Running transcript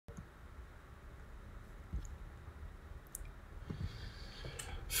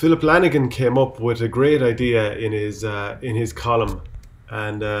Philip Lanigan came up with a great idea in his column,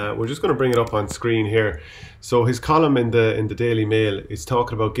 and we're just going to bring it up on screen here. So his column in the Daily Mail is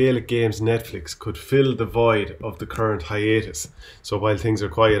talking about Gaelic games Netflix could fill the void of the current hiatus. So while things are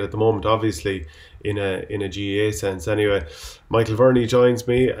quiet at the moment, obviously in a GAA sense, anyway, Michael Verney joins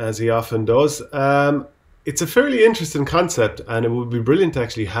me as he often does. It's a fairly interesting concept, and it would be brilliant to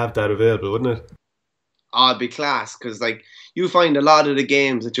actually have that available, wouldn't it? Oh, it'd be class because like you find a lot of the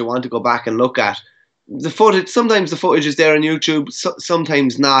games that you want to go back and look at. The footage, sometimes the footage is there on YouTube,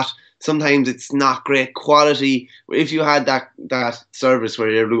 sometimes not. Sometimes it's not great quality. If you had that service where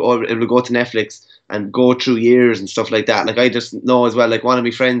you're able to go to Netflix and go through years and stuff like that, like I just know as well, like one of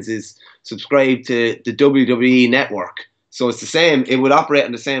my friends is subscribed to the WWE network, so it's the same. It would operate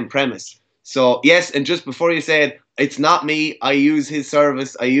on the same premise. So yes, and just before you said it's not me, I use his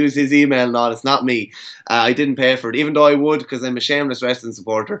service, I use his email and all. It's not me. I didn't pay for it, even though I would because I'm a shameless wrestling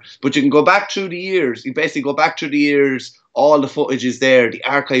supporter. But you can go back through the years. You basically go back through the years. All the footage is there. The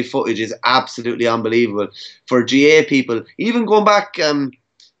archive footage is absolutely unbelievable. For GA people, even going back,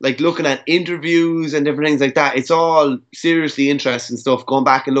 like looking at interviews and different things like that, it's all seriously interesting stuff. Going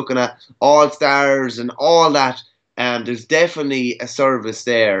back and looking at All Stars and all that. There's definitely a service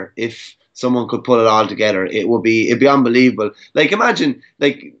there if someone could put it all together. It'd be unbelievable. Like imagine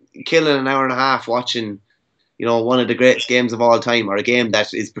like killing an hour and a half watching, one of the greatest games of all time, or a game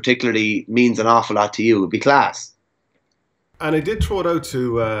that is particularly means an awful lot to you. It'd be class. And I did throw it out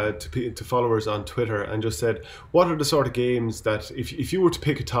to followers on Twitter and just said, what are the sort of games that if you were to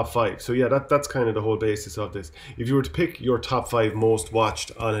pick a top five? So yeah, that's kind of the whole basis of this. If you were to pick your top five most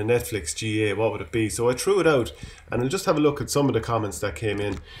watched on a Netflix GA, what would it be? So I threw it out, and I'll just have a look at some of the comments that came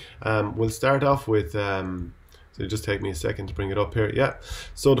in. We'll start off with. So just take me a second to bring it up here. Yeah.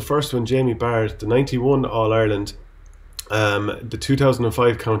 So the first one, Jamie Barrett, the 91 All Ireland. The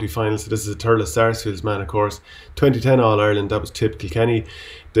 2005 county final, so this is a Thurles Sarsfields man, of course. 2010 All Ireland, that was Tip Kilkenny.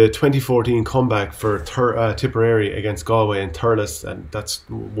 The 2014 comeback for Tipperary against Galway and Thurles, and that's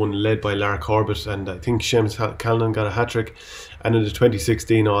one led by Lara Corbett, and I think Seamus Callan got a hat-trick. And in the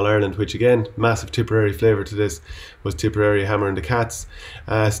 2016 All Ireland, which again, massive Tipperary flavour to this, was Tipperary hammering the Cats.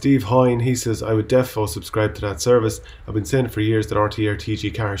 Steve Hoyne, he says, I would defo subscribe to that service. I've been saying for years that RTE or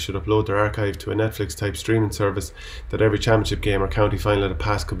TG Car should upload their archive to a Netflix type streaming service, that every championship game or county final at a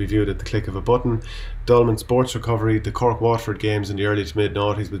pass could be viewed at the click of a button. Dolman Sports Recovery, the Cork-Watford games in the early to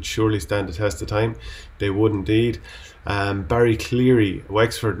mid-noughties would surely stand the test of time. They would indeed. Barry Cleary,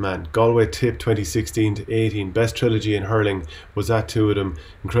 Wexford man, Galway Tip 2016 to 18, best trilogy in hurling, was that two of them.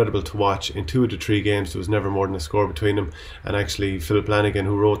 Incredible to watch. In two of the three games there was never more than a score between them, and actually Philip Lanigan,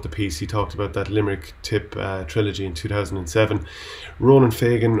 who wrote the piece, he talked about that Limerick Tip trilogy in 2007. Ronan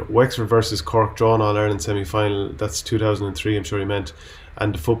Fagan, Wexford versus Cork drawn All Ireland semi-final, that's 2003, I'm sure he meant.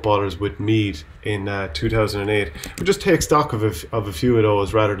 And the footballers with Mead in 2008. We'll just take stock of a few of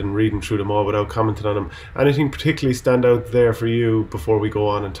those rather than reading through them all without commenting on them. Anything particularly stand out there for you before we go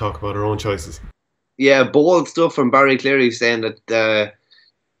on and talk about our own choices? Yeah, bold stuff from Barry Cleary saying that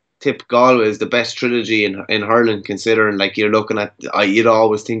Tip Galway is the best trilogy in hurling, considering like you're looking at, you'd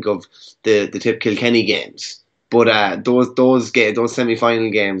always think of the Tip Kilkenny games. But those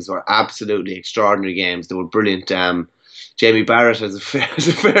semi-final games were absolutely extraordinary games. They were brilliant. Jamie Barrett has has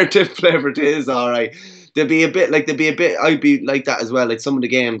a fair tip flavour to his, all right. They'd be a bit, I'd be like that as well. Like some of the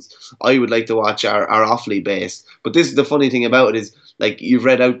games I would like to watch are awfully based. But this is the funny thing about it is, like, you've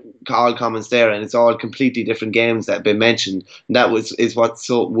read out all comments there, and it's all completely different games that have been mentioned. And is what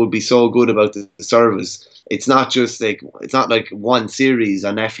would be so good about the service. It's not like one series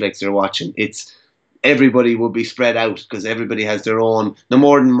on Netflix you're watching. It's everybody will be spread out because everybody has their own. No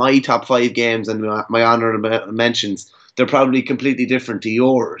more than my top five games and my honourable mentions, they're probably completely different to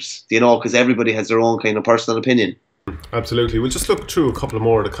yours, because everybody has their own kind of personal opinion. Absolutely. We'll just look through a couple of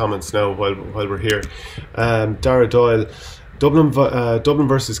more of the comments now while we're here. Dara Doyle, Dublin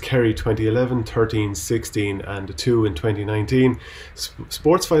versus Kerry 2011, 13, 16 and the 2 in 2019.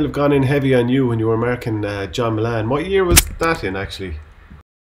 Sportsfile have gone in heavy on you when you were marking John Milan. What year was that in actually?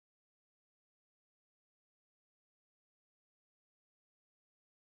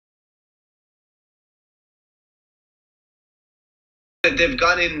 They've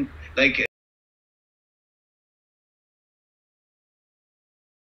gone in like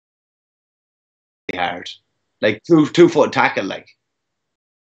hard, like two foot tackle, like.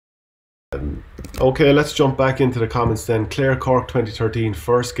 Okay, let's jump back into the comments then. Clare Cork 2013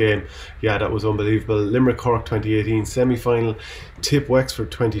 first game. Yeah, that was unbelievable. Limerick Cork 2018 semi-final. Tip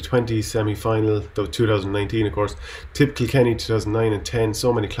Wexford 2020 semi-final. Though 2019, of course. Tip Kilkenny 2009 and 10.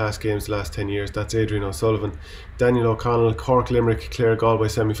 So many class games the last 10 years. That's Adrian O'Sullivan. Daniel O'Connell, Cork Limerick, Clare Galway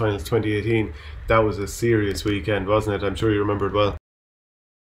semi-finals 2018. That was a serious weekend, wasn't it? I'm sure you remember it well.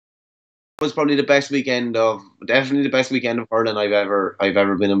 Was probably definitely the best weekend of hurling I've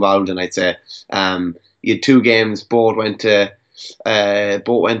ever been involved in. I'd say you had two games, both went to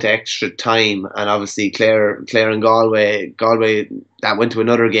extra time, and obviously Clare and Galway that went to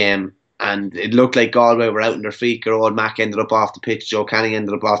another game, and it looked like Galway were out on their feet. Gerard Mack ended up off the pitch, Joe Canning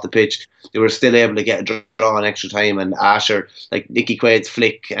ended up off the pitch. They were still able to get a draw in extra time, and Asher, like Nicky Quaid's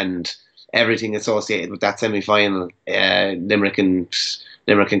flick and everything associated with that semi-final, Limerick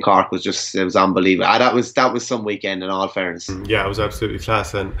and Cork it was unbelievable. That was some weekend in all fairness. Yeah, it was absolutely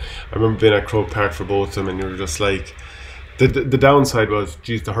class, and I remember being at Croke Park for both of them, and you were just like, the downside was,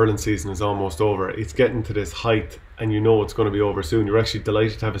 geez, the hurling season is almost over. It's getting to this height, and you know it's going to be over soon. You're actually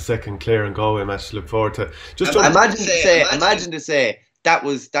delighted to have a second Clare and Galway match to look forward to. Imagine to say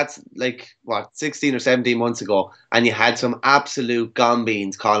that's like what, 16 or 17 months ago, and you had some absolute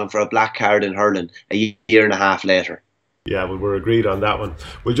gombeans calling for a black card in hurling a year and a half later. Yeah, well, we're agreed on that one.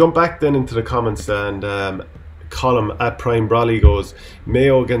 We'll jump back then into the comments, and Column at Prime Brawley goes,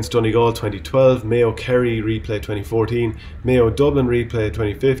 Mayo against Donegal 2012, Mayo Kerry replay 2014, Mayo Dublin replay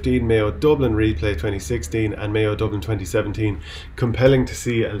 2015, Mayo Dublin replay 2016, and Mayo Dublin 2017. Compelling to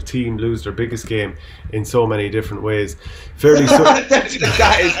see a team lose their biggest game in so many different ways. Fairly so.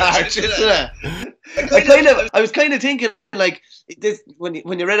 That is harsh, isn't it? I was kind of thinking, like, this, when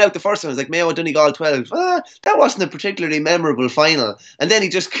you read out the first one, I was like, Mayo Donegal 12. That wasn't a particularly memorable final. And then he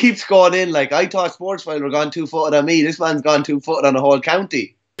just keeps going in, like, I thought Sportsfile were gone 2-footed on me. This man's gone 2-footed on the whole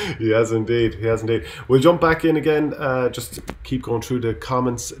county. He has indeed. We'll jump back in again, just keep going through the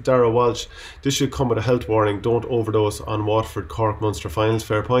comments. Dara Walsh, this should come with a health warning. Don't overdose on Watford Cork Munster finals.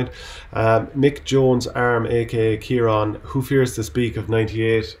 Fair point. Mick Jones Arm, aka Kieran, who fears to speak of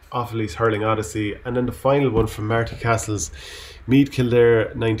 98, Offaly's Hurling Odyssey. And then the final one from Marty Castles, Meath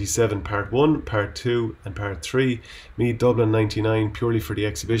Kildare 97 Part 1, Part 2 and Part 3. Meath Dublin 99, purely for the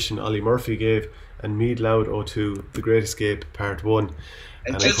exhibition Ollie Murphy gave. And Meath Loud 02, The Great Escape Part 1.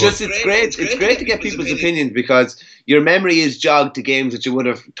 It's great to get people's opinions, because your memory is jogged to games that you would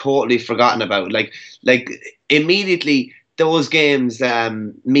have totally forgotten about. Like immediately those games,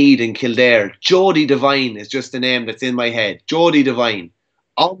 Meath and Kildare. Jody Devine is just the name that's in my head. Jody Devine,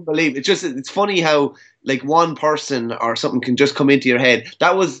 unbelievable. It's funny how like one person or something can just come into your head.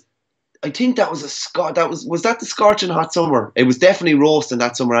 I think that was was that the Scorching Hot Summer? It was definitely roasting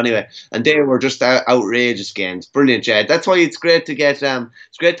that summer anyway, and they were just outrageous games. Brilliant, Jed. That's why it's great to get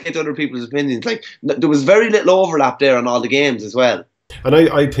other people's opinions. Like, there was very little overlap there on all the games as well. And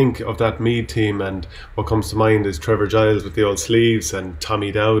I think of that Meath team, and what comes to mind is Trevor Giles with the old sleeves, and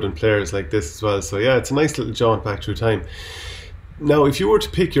Tommy Dowd and players like this as well. So yeah, it's a nice little jaunt back through time. Now, if you were to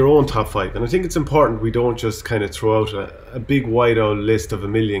pick your own top 5, and I think it's important we don't just kind of throw out a big wide out list of a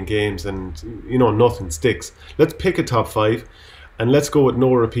million games and, you know, nothing sticks. Let's pick a top 5, and let's go with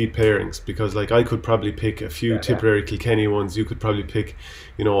no repeat pairings, because like I could probably pick a few Tipperary Kilkenny ones. You could probably pick,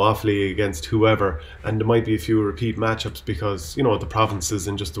 you know, Offaly against whoever, and there might be a few repeat matchups because, you know, the provinces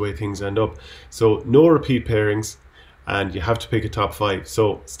and just the way things end up. So no repeat pairings, and you have to pick a top 5.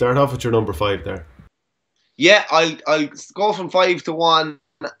 So start off with your number 5 there. Yeah, I'll go from 5 to 1,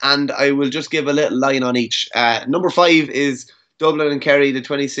 and I will just give a little line on each. Number 5 is Dublin and Kerry, the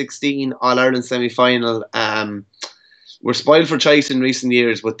 2016 All-Ireland semi-final. We're spoiled for choice in recent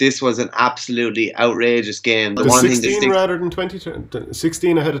years, but this was an absolutely outrageous game. The 16 rather than 20,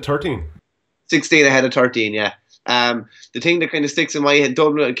 16 ahead of 13. 16 ahead of 13, yeah. The thing that kind of sticks in my head,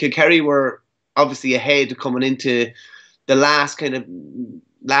 Dublin, Kerry were obviously ahead coming into the last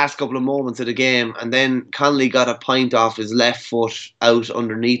couple of moments of the game, and then Connolly got a point off his left foot out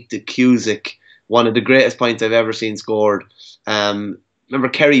underneath the Cusick, one of the greatest points I've ever seen scored. Remember,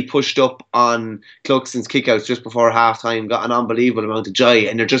 Kerry pushed up on Cluxton's kickouts just before half time, got an unbelievable amount of joy,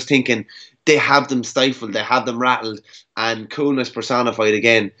 and you're just thinking they have them stifled, they have them rattled, and coolness personified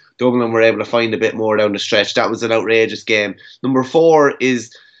again. Dublin were able to find a bit more down the stretch. That was an outrageous game. Number 4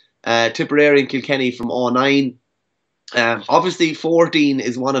 is Tipperary and Kilkenny from 2009. Obviously 14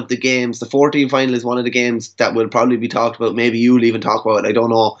 is one of the games, the 14 final is one of the games that will probably be talked about. Maybe you'll even talk about it, I don't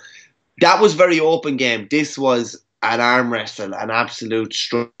know. That was very open game. This was an arm wrestle, an absolute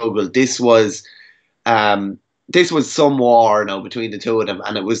struggle. This was some war now between the two of them,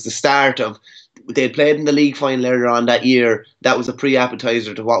 and it was the start of they had played in the league final earlier on that year. That was a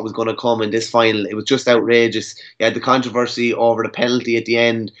pre-appetizer to what was going to come in this final. It was just outrageous. You had the controversy over the penalty at the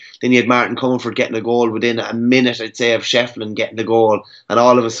end. Then you had Martin Comerford getting a goal within a minute, I'd say, of Shefflin getting the goal. And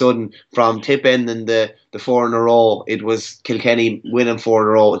all of a sudden, from tip end and the 4 in a row, it was Kilkenny winning 4 in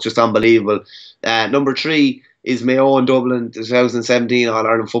a row. It's just unbelievable. Number 3 is Mayo in Dublin, 2017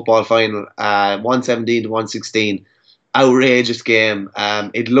 All-Ireland football final, 117 to 116. Outrageous game.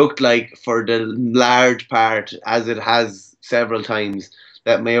 It looked like, for the large part, as it has several times,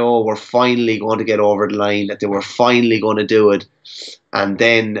 that Mayo were finally going to get over the line, that they were finally going to do it. And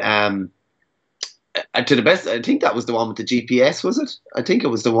then, to the best, I think that was the one with the GPS, was it? I think it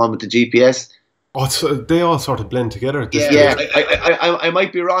was the one with the GPS. Oh, they all sort of blend together at this stage. I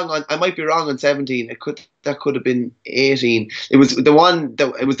might be wrong on. I might be wrong on 17. That could have been 18. It was the one.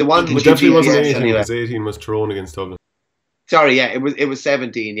 It was the one. It with definitely the GPS wasn't 18 anyway. because 18 was Tyrone against Dublin. Sorry, yeah, it was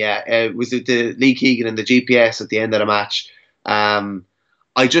 17. Yeah, it was the Lee Keegan and the GPS at the end of the match. I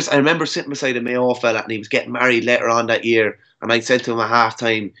remember sitting beside a Mayo fella, and he was getting married later on that year. And I said to him at half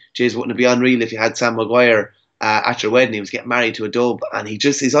time, "Jeez, wouldn't it be unreal if you had Sam Maguire at your wedding?" He was getting married to a dub, and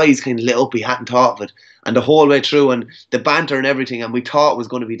his eyes kind of lit up. He hadn't thought of it, and the whole way through, and the banter and everything, and we thought it was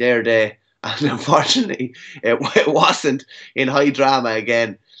going to be their day, and unfortunately, it wasn't. In high drama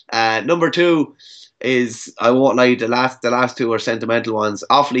again. Number 2 is, I won't lie, the last 2 are sentimental ones.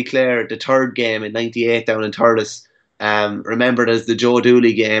 Offaly Clare, the third game in '98 down in Thurles. Remembered as the Joe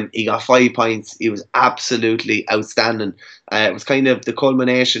Dooley game. He got 5 points. He was absolutely outstanding. It was kind of the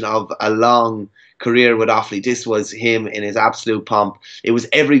culmination of a long career with Offaly. This was him in his absolute pomp. It was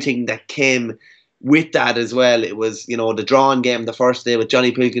everything that came with that as well. It was, the drawn game the first day with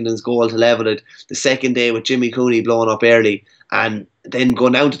Johnny Pilkington's goal to level it. The second day with Jimmy Cooney blowing up early. And then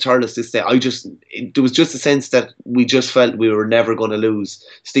going down to Thurles this day, there was just a sense that we just felt we were never going to lose.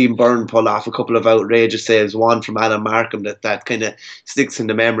 Stephen Byrne pulled off a couple of outrageous saves, one from Alan Markham that kind of sticks in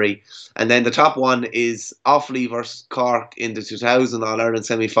the memory. And then the top one is Offaly versus Cork in the 2000 All-Ireland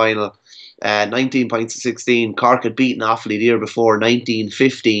semi-final. 19 points to 16. Cork had beaten Offaly the year before,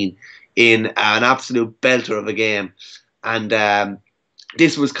 19-15, in an absolute belter of a game. And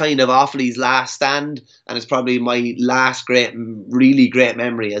this was kind of Offaly's last stand, and it's probably my last really great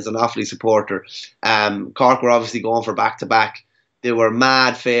memory as an Offaly supporter. Cork were obviously going for back-to-back. They were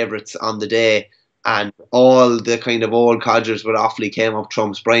mad favourites on the day, and all the kind of old codgers with Offaly came up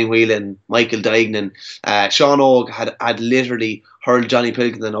trumps. Brian Whelan, Michael Dignan, Sean Ogue had literally hurled Johnny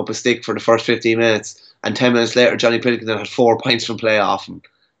Pilkington up a stick for the first 15 minutes, and 10 minutes later Johnny Pilkington had 4 points from play off him.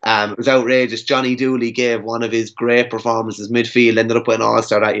 It was outrageous. Johnny Dooley gave one of his great performances midfield, ended up with an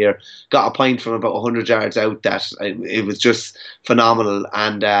All-Star that year, got a point from about 100 yards out. It was just phenomenal.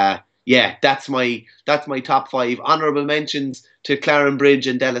 And that's my top 5. Honourable mentions to Clarenbridge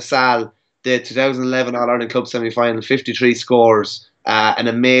and De La Salle, the 2011 All-Ireland Club semi-final, 53 scores. An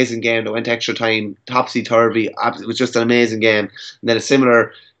amazing game that went extra time, topsy-turvy. It was just an amazing game. And then a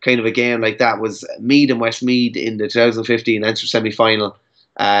similar kind of a game like that was Meath and Westmeath in the 2015 Leinster semi-final.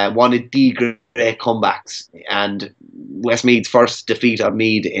 One of the great comebacks, and Westmeath's first defeat of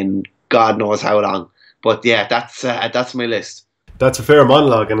Meath in God knows how long. But yeah, that's my list. That's a fair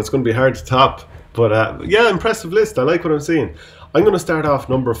monologue, and it's going to be hard to top. But yeah, impressive list. I like what I'm seeing. I'm going to start off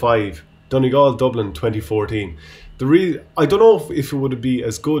number 5, Donegal Dublin 2014. I don't know if it would be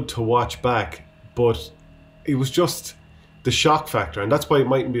as good to watch back, but it was just the shock factor, and that's why it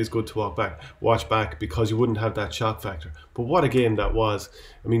mightn't be as good to watch back, because you wouldn't have that shock factor. But what a game that was.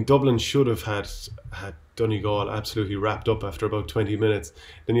 I mean, Dublin should have had Donegal absolutely wrapped up after about 20 minutes.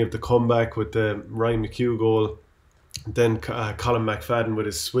 Then you have the comeback with the Ryan McHugh goal. Then Colin McFadden with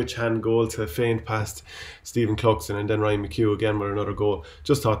his switch hand goal to feint past Stephen Cluxton, and then Ryan McHugh again with another goal.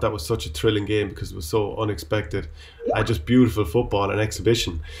 Just thought that was such a thrilling game because it was so unexpected. Just beautiful football and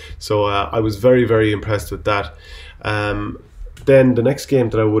exhibition. So I was very, very impressed with that. Then the next game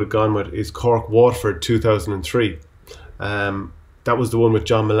that I would have gone with is Cork-Waterford 2003. That was the one with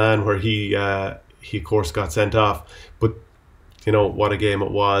John Milan where he of course got sent off. But what a game it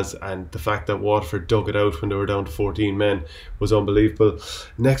was, and the fact that Waterford dug it out when they were down to 14 men was unbelievable.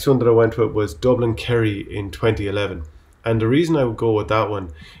 Next one that I went with was Dublin-Kerry in 2011. And the reason I would go with that one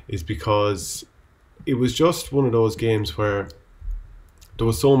is because it was just one of those games where there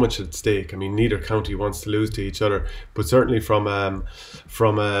was so much at stake. I mean, neither county wants to lose to each other, but certainly from a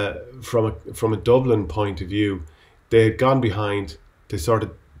Dublin point of view, they had gone behind, they sort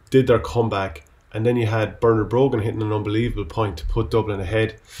of did their comeback, and then you had Bernard Brogan hitting an unbelievable point to put Dublin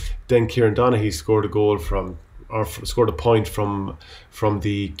ahead. Then Kieran Donaghy scored a goal from or scored a point from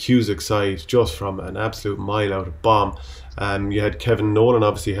the Cusack side, just from an absolute mile out of bomb. You had Kevin Nolan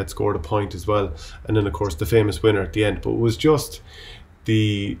obviously had scored a point as well, and then of course the famous winner at the end. But it was just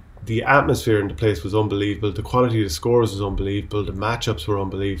the atmosphere in the place was unbelievable. The quality of the scores was unbelievable. The matchups were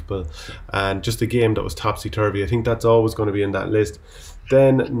unbelievable, and just a game that was topsy-turvy. I think that's always going to be in that list.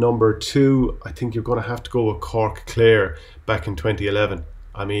 Then number 2, I think you're going to have to go with Cork Clare back in 2011.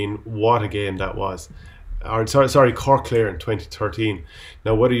 I mean, what a game that was. Or sorry, Cork Clare in 2013.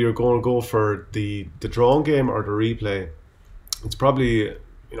 Now, whether you're going to go for the drawn game or the replay, it's probably,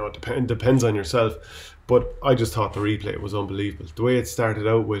 it depends on yourself. But I just thought the replay was unbelievable. The way it started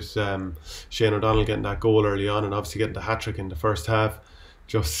out with Shane O'Donnell getting that goal early on and obviously getting the hat-trick in the first half.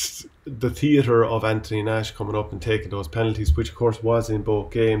 Just the theatre of Anthony Nash coming up and taking those penalties, which of course was in both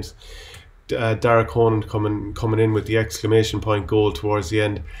games. Derek Honan coming in with the exclamation point goal towards the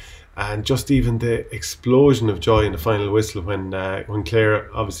end. And just even the explosion of joy in the final whistle when Clare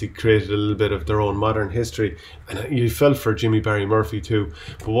obviously created a little bit of their own modern history. And you felt for Jimmy Barry Murphy too.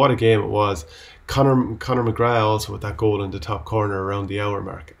 But what a game it was. Conor McGrath also with that goal in the top corner around the hour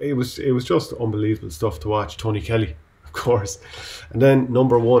mark. It was just unbelievable stuff to watch. Tony Kelly, of course. And then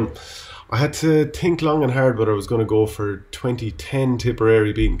number 1, I had to think long and hard whether I was going to go for 2010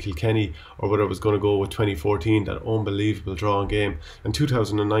 Tipperary beating Kilkenny or whether I was going to go with 2014, that unbelievable drawn game. And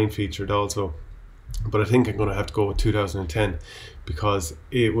 2009 featured also. But I think I'm going to have to go with 2010 because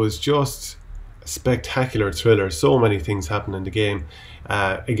it was just a spectacular thriller. So many things happened in the game.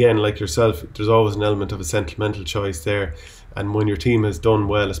 Again, like yourself, there's always an element of a sentimental choice there. And when your team has done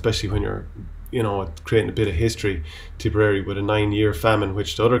well, especially when you're creating a bit of history, Tipperary with a 9-year famine,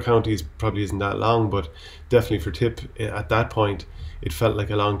 which to other counties probably isn't that long, but definitely for Tip at that point, it felt like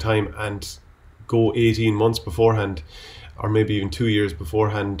a long time. And go 18 months beforehand, or maybe even 2 years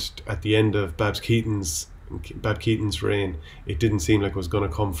beforehand, at the end of Bab Keaton's reign, it didn't seem like it was going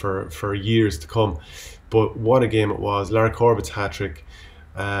to come for years to come. But what a game it was. Lara Corbett's hat-trick.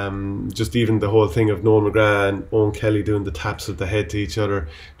 Just even the whole thing of Noel McGrath and Owen Kelly doing the taps of the head to each other,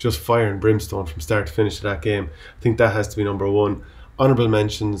 just fire and brimstone from start to finish of that game. I think that has to be number 1. Honourable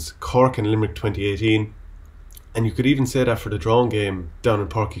mentions, Cork and Limerick 2018. And you could even say that for the drawn game down in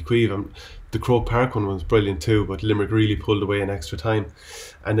Páirc Uí Chaoimh. The Croke Park one was brilliant too, but Limerick really pulled away in extra time.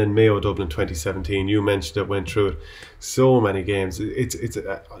 And then Mayo Dublin 2017, you mentioned it, went through it. So many games.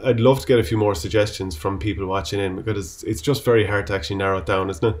 I'd love to get a few more suggestions from people watching in, because it's just very hard to actually narrow it down,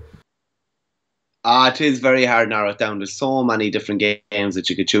 isn't it? It is very hard to narrow it down. There's so many different games that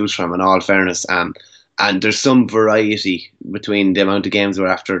you could choose from, in all fairness. And there's some variety between the amount of games we're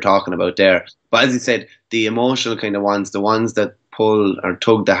after talking about there. But as you said, the emotional kind of ones, the ones that pull or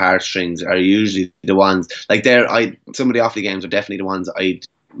tug the heartstrings, are usually the ones like some of the Offaly games are definitely the ones I'd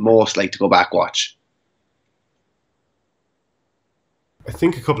most like to go back watch. I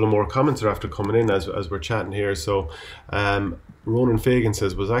think a couple of more comments are after coming in as we're chatting here. So Ronan Fagan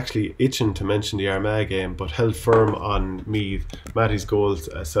says, was actually itching to mention the Armagh game, but held firm on Meath. Matty's goal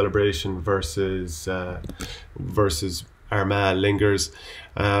celebration versus Armagh lingers.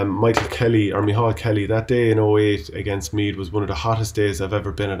 Michael Kelly, that day in 08 against Meath was one of the hottest days I've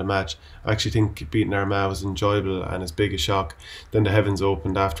ever been at a match. I actually think beating Armagh was enjoyable and as big a shock. Then the heavens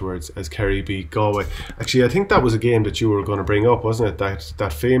opened afterwards as Kerry beat Galway. Actually, I think that was a game that you were going to bring up, wasn't it?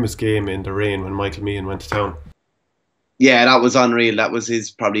 That famous game in the rain when Michael Meehan went to town. Yeah, that was unreal. That was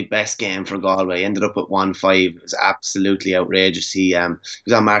his probably best game for Galway. Ended up at 1-5. It was absolutely outrageous. He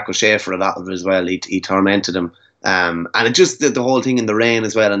was on Mark O'Shea for a lot of it as well. He tormented him. And it just did the whole thing in the rain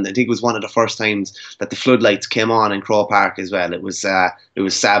as well. And I think it was one of the first times that the floodlights came on in Croke Park as well. It was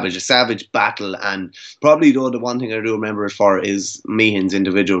savage, a savage battle. And probably though the one thing I do remember it for is Meehan's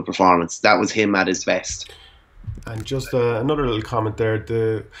individual performance. That was him at his best. And just another little comment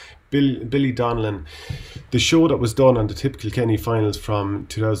there. Billy Donlan, the show that was done on the Tip Kilkenny finals from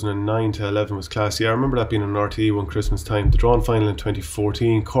 2009 to 11 was classy. I remember that being on RTE one Christmas time. The drawn final in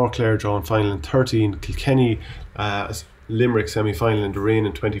 2014, Cork Clare drawn final in 13, Kilkenny Limerick semi-final in the rain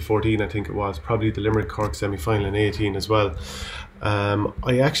in 2014, I think it was. Probably the Limerick Cork semi-final in 18 as well.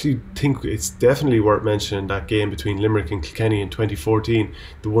 I actually think it's definitely worth mentioning that game between Limerick and Kilkenny in 2014,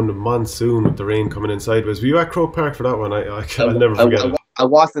 the one with monsoon with the rain coming in sideways. Were you at Croke Park for that one? I'll never forget it. I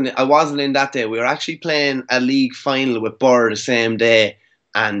wasn't in that day. We were actually playing a league final with Burr the same day,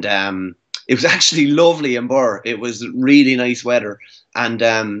 and it was actually lovely in Burr. It was really nice weather, and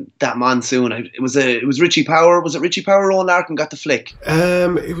that monsoon. It was Richie Power. Was it Richie Power? Owen Larkin got the flick.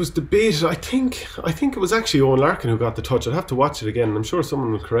 It was debated. I think it was actually Owen Larkin who got the touch. I'd have to watch it again, and I'm sure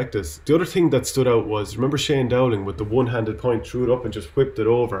someone will correct us. The other thing that stood out was, remember Shane Dowling with the one-handed point, threw it up and just whipped it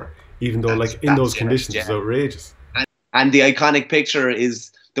over. even though like in those That's conditions yeah. it's outrageous. And the iconic picture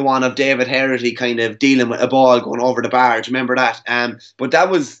is the one of David Herity kind of dealing with a ball going over the bar. Do you remember that? But that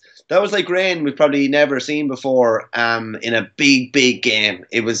was like rain we've probably never seen before. In a big game.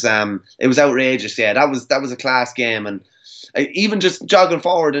 It was outrageous. Yeah, that was a class game. And even just jogging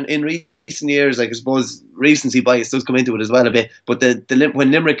forward in recent years, like I suppose recency bias does come into it as well a bit. But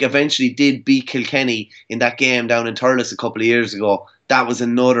when Limerick eventually did beat Kilkenny in that game down in Thurles a couple of years ago, that was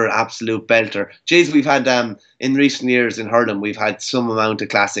another absolute belter. Jeez, we've had in recent years in hurling, we've had some amount of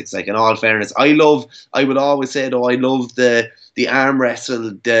classics. Like in all fairness, I would always say though, I love the arm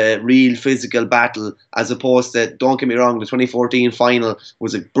wrestle, the real physical battle, as opposed to, don't get me wrong, the 2014 final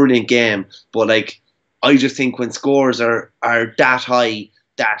was a brilliant game, but like I just think when scores are that high,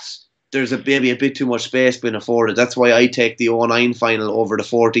 that there's maybe a bit too much space being afforded. That's why I take the 09 final over the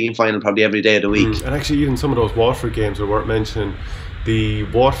 14 final probably every day of the week. And actually, even some of those Waterford games are worth mentioning. The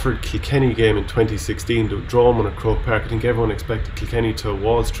Waterford-Kilkenny game in 2016, the drawn one at Croke Park, I think everyone expected Kilkenny to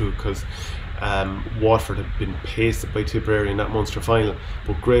waltz through because Waterford had been pasted by Tipperary in that Munster final.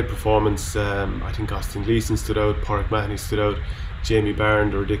 But great performance. I think Austin Gleeson stood out, Pádraig Mahoney stood out, Jamie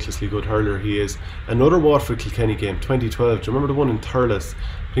Barron, the ridiculously good hurler he is. Another Waterford-Kilkenny game, 2012. Do you remember the one in Thurles?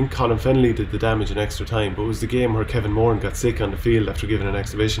 I think Colin Fennelly did the damage in extra time, but it was the game where Kevin Moran got sick on the field after giving an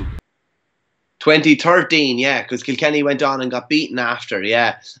exhibition. 2013, yeah, because Kilkenny went on and got beaten after,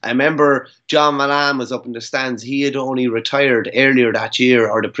 yeah. I remember John Malan was up in the stands. He had only retired earlier that year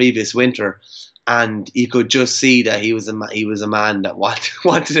or the previous winter, and you could just see that he was a man that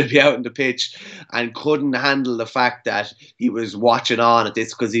wanted to be out on the pitch and couldn't handle the fact that he was watching on at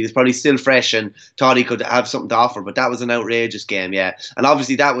this, because he was probably still fresh and thought he could have something to offer. But that was an outrageous game, yeah. And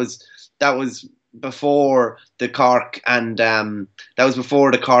obviously that was before the Cork and that was before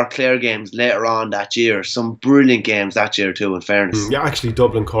the Cork Clare games later on that year. Some brilliant games that year too, in fairness. Yeah, actually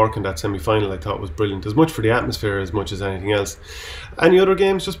Dublin Cork in that semi-final I thought was brilliant, as much for the atmosphere as much as anything else. Any other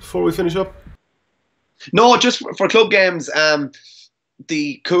games just before we finish up? No, just for club games.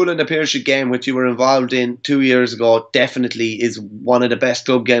 The Cool and the Pearship game, which you were involved in 2 years ago, definitely is one of the best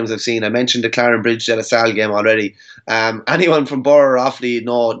club games I've seen. I mentioned the Clarenbridge De La Salle game already. Anyone from Borough or Offaly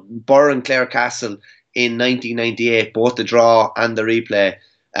know Borough and Clare Castle in 1998, both the draw and the replay,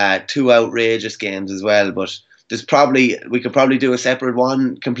 two outrageous games as well. But we could probably do a separate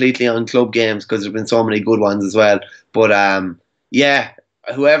one completely on club games because there's been so many good ones as well. But yeah.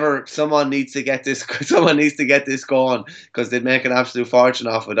 Someone needs to get this going because they'd make an absolute fortune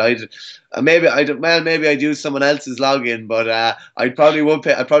off it. Maybe I'd use someone else's login, but I probably would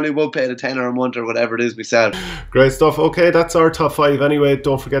pay the tenner a month or whatever it is myself. Great stuff. Okay, that's our top 5 anyway.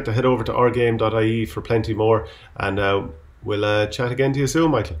 Don't forget to head over to ourgame.ie for plenty more, and we'll chat again to you soon,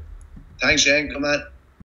 Michael. Thanks, Shane. Come on.